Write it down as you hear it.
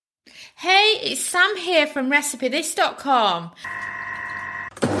Hey, it's Sam here from RecipeThis.com.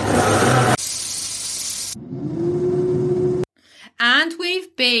 And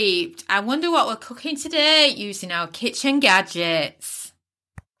we've beeped. I wonder what we're cooking today using our kitchen gadgets.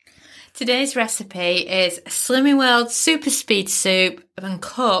 Today's recipe is Slimming World Super Speed Soup and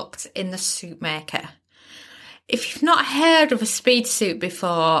cooked in the soup maker. If you've not heard of a speed soup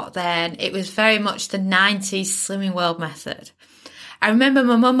before, then it was very much the 90s Slimming World method. I remember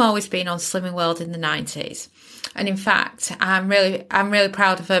my mum always being on Slimming World in the 90s. And in fact, I'm really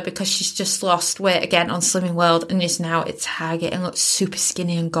proud of her because she's just lost weight again on Slimming World and is now at Target and looks super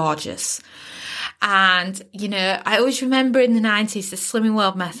skinny and gorgeous. And, I always remember in the 90s, the Slimming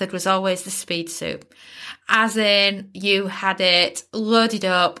World method was always the speed soup. As in, you had it loaded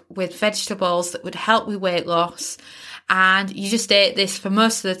up with vegetables that would help with weight loss. And you just ate this for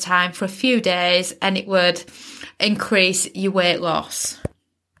most of the time for a few days and it would increase your weight loss.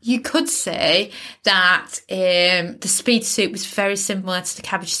 You could say that the speed soup was very similar to the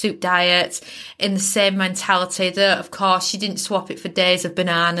cabbage soup diet in the same mentality that, of course, you didn't swap it for days of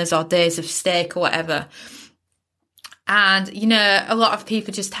bananas or days of steak or whatever. And, a lot of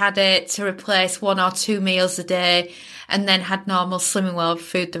people just had it to replace 1 or 2 meals a day and then had normal Slimming World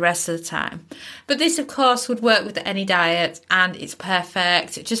food the rest of the time. But this, of course, would work with any diet and it's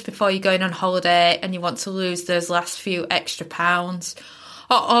perfect just before you're going on holiday and you want to lose those last few extra pounds.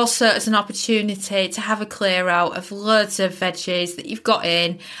 Or also as an opportunity to have a clear out of loads of veggies that you've got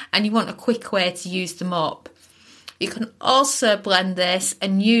in and you want a quick way to use them up. You can also blend this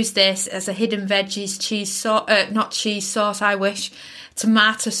and use this as a hidden veggies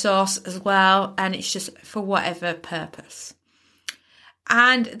tomato sauce as well, and it's just for whatever purpose.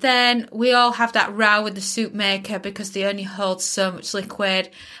 And then we all have that row with the soup maker because they only hold so much liquid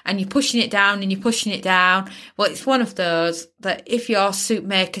and you're pushing it down and you're pushing it down. Well, it's one of those that if your soup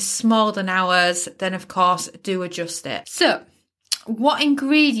maker is smaller than ours, then of course do adjust it. So, what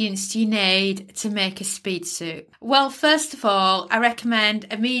ingredients do you need to make a speed soup? Well, first of all, I recommend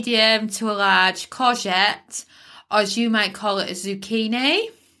a medium to a large courgette, or as you might call it, a zucchini.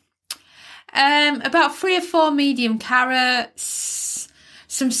 About 3 or 4 medium carrots,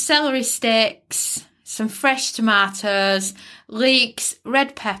 some celery sticks, some fresh tomatoes, leeks,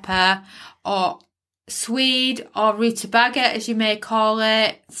 red pepper, or swede or rutabaga, as you may call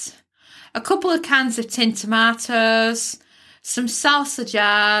it, a couple of cans of tin tomatoes, some salsa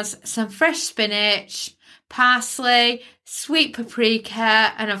jars, some fresh spinach, parsley, sweet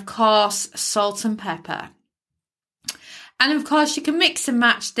paprika, and of course, salt and pepper. And of course, you can mix and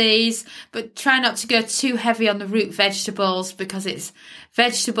match these, but try not to go too heavy on the root vegetables because it's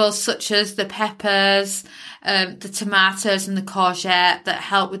vegetables such as the peppers, the tomatoes and the courgette that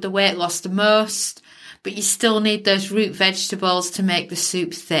help with the weight loss the most. But you still need those root vegetables to make the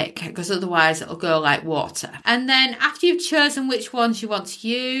soup thick because otherwise it'll go like water. And then after you've chosen which ones you want to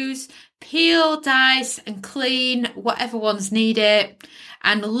use, peel, dice and clean whatever ones need it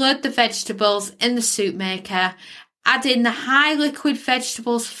and load the vegetables in the soup maker. Add in the high liquid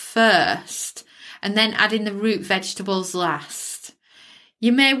vegetables first and then add in the root vegetables last.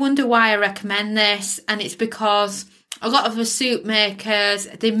 You may wonder why I recommend this, and it's because a lot of the soup makers,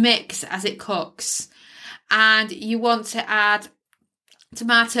 they mix as it cooks. And you want to add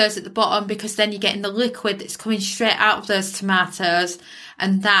tomatoes at the bottom because then you're getting the liquid that's coming straight out of those tomatoes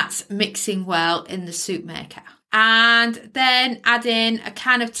and that's mixing well in the soup maker. And then add in a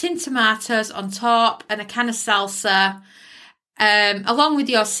can of tin tomatoes on top and a can of salsa, along with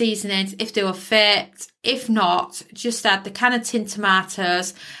your seasonings if they were fit. If not, just add the can of tin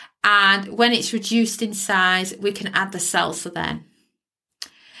tomatoes, and when it's reduced in size, we can add the salsa then.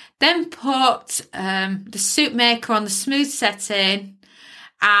 Then put the soup maker on the smooth setting,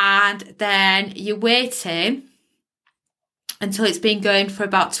 and then you're waiting until it's been going for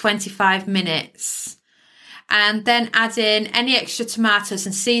about 25 minutes. And then add in any extra tomatoes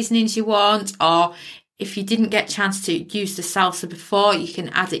and seasonings you want, or if you didn't get a chance to use the salsa before, you can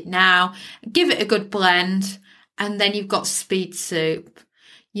add it now. Give it a good blend, and then you've got speed soup.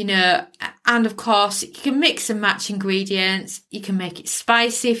 And of course, you can mix and match ingredients. You can make it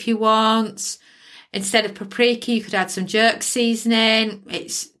spicy if you want. Instead of paprika, you could add some jerk seasoning.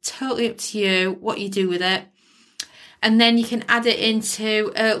 It's totally up to you what you do with it. And then you can add it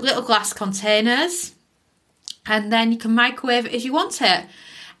into little glass containers. And then you can microwave it as you want it.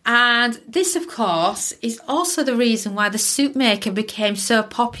 And this, of course, is also the reason why the soup maker became so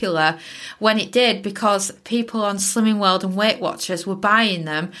popular when it did, because people on Slimming World and Weight Watchers were buying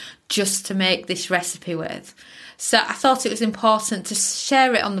them just to make this recipe with. So I thought it was important to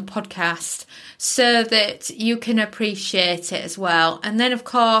share it on the podcast so that you can appreciate it as well. And then, of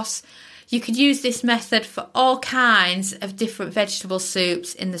course, you could use this method for all kinds of different vegetable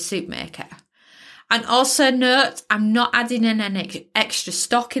soups in the soup maker. And also note, I'm not adding in any extra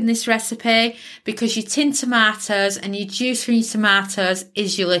stock in this recipe because your tinned tomatoes and your juice from your tomatoes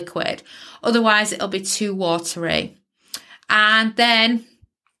is your liquid. Otherwise, it'll be too watery. And then,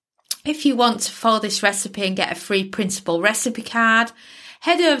 if you want to follow this recipe and get a free printable recipe card,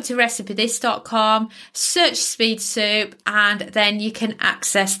 head over to recipethis.com, search Speed Soup, and then you can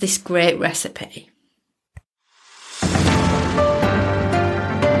access this great recipe.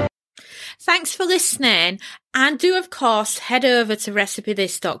 Thanks for listening, and do of course head over to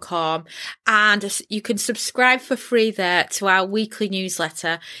recipethis.com and you can subscribe for free there to our weekly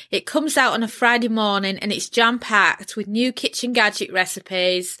newsletter. It comes out on a Friday morning and it's jam-packed with new kitchen gadget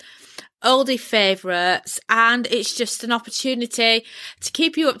recipes, oldie favourites, and it's just an opportunity to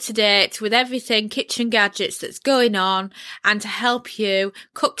keep you up to date with everything kitchen gadgets that's going on and to help you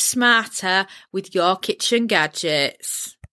cook smarter with your kitchen gadgets.